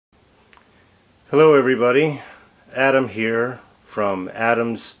Hello everybody, Adam here from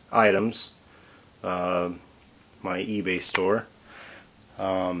Adam's Items, my eBay store.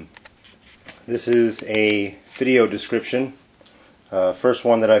 This is a video description, first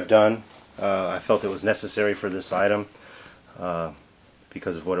one that I've done. I felt it was necessary for this item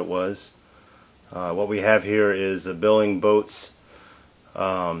because of what it was. What we have here is a Billing Boats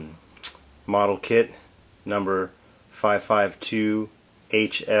model kit number 552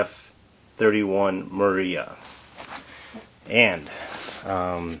 HF31 Maria, and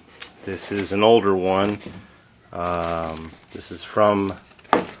this is an older one. This is from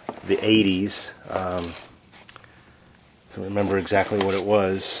the 80s. I don't remember exactly what it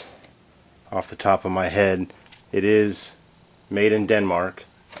was off the top of my head. It is made in Denmark,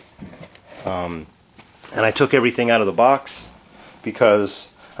 and I took everything out of the box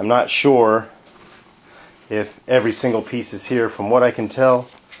because I'm not sure if every single piece is here. From what I can tell,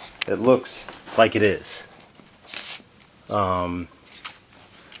 it looks like it is. So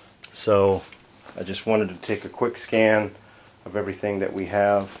I just wanted to take a quick scan of everything that we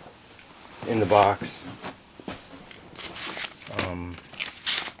have in the box.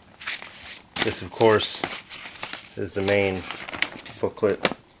 This, of course, is the main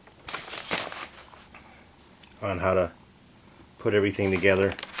booklet on how to put everything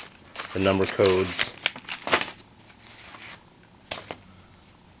together, the number codes.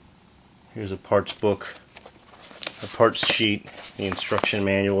 Here's a parts book, a parts sheet, the instruction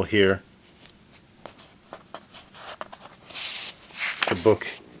manual here. The book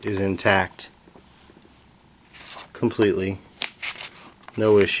is intact completely.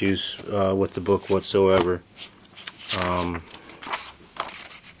 No issues with the book whatsoever.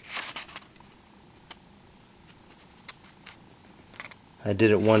 I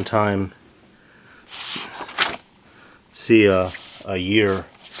did at one time see a year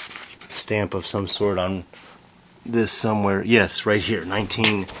stamp of some sort on this somewhere. Yes, right here,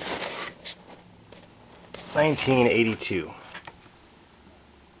 1982.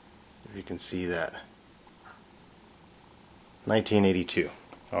 If you can see that. 1982.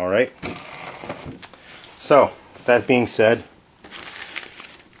 Alright. So, that being said,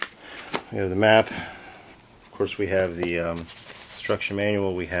 we have the map. Of course, we have the instruction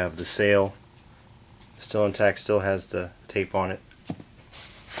manual. We have the sail. Still intact, still has the tape on it.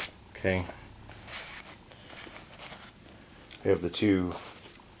 Okay. We have the two,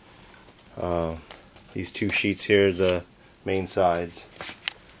 these two sheets here, the main sides.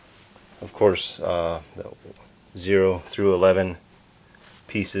 Of course, the 0 through 11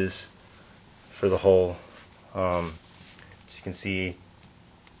 pieces for the whole. As you can see,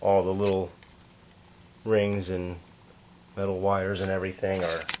 all the little rings and metal wires and everything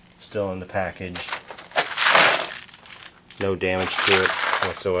are still in the package. No damage to it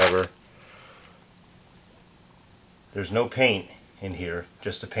whatsoever. There's no paint in here,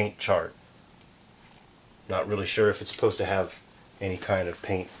 just a paint chart. Not really sure if it's supposed to have any kind of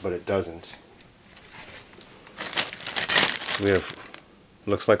paint, but it doesn't. We have,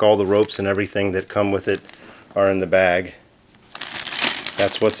 looks like all the ropes and everything that come with it are in the bag.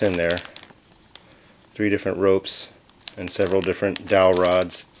 That's what's in there. 3 different ropes and several different dowel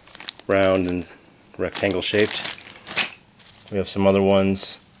rods, round and rectangle shaped. We have some other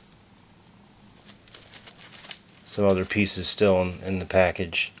ones, some other pieces still in the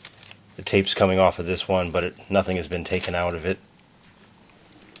package. The tape's coming off of this one, but nothing has been taken out of it.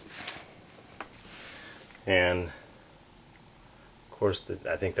 And of course,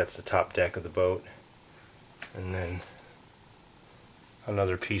 I think that's the top deck of the boat. And then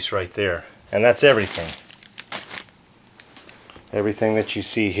another piece right there. And that's everything. Everything that you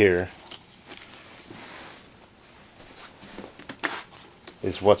see here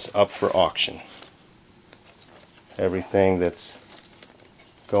is what's up for auction. Everything that's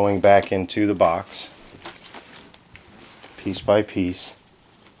going back into the box, piece by piece,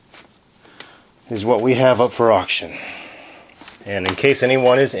 is what we have up for auction. And in case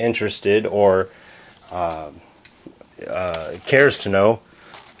anyone is interested or cares to know,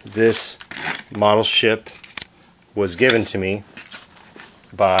 this model ship was given to me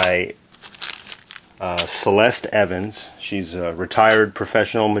by Celeste Evans. She's a retired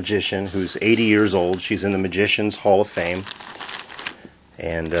professional magician who's 80 years old. She's in the Magicians Hall of Fame,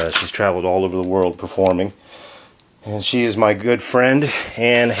 and she's traveled all over the world performing. And she is my good friend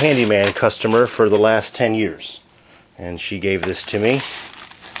and handyman customer for the last 10 years. And she gave this to me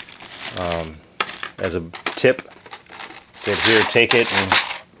as a tip. Said, here, take it and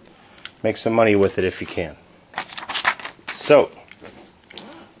make some money with it if you can. So,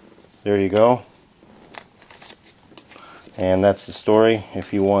 there you go. And that's the story.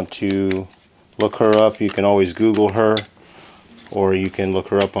 If you want to look her up. You can always Google her, or you can look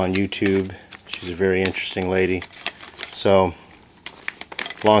her up on YouTube. She's a very interesting lady. So,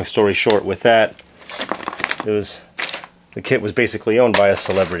 long story short, with that, the kit was basically owned by a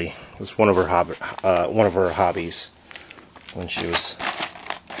celebrity. It was one of her hobbies when she was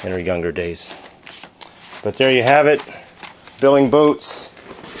in her younger days. But there you have it. Billing Boats,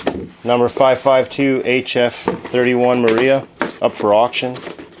 number 552 HF31 Maria, up for auction.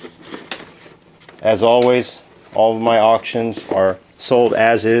 As always, all of my auctions are sold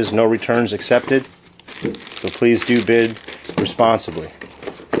as is, no returns accepted. So please do bid responsibly.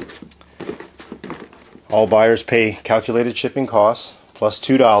 All buyers pay calculated shipping costs plus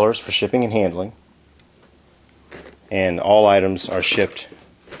 $2 for shipping and handling. And all items are shipped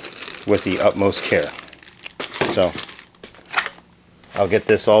with the utmost care. So I'll get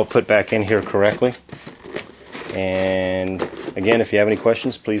this all put back in here correctly. And again, if you have any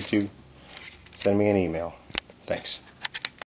questions, please do send me an email. Thanks.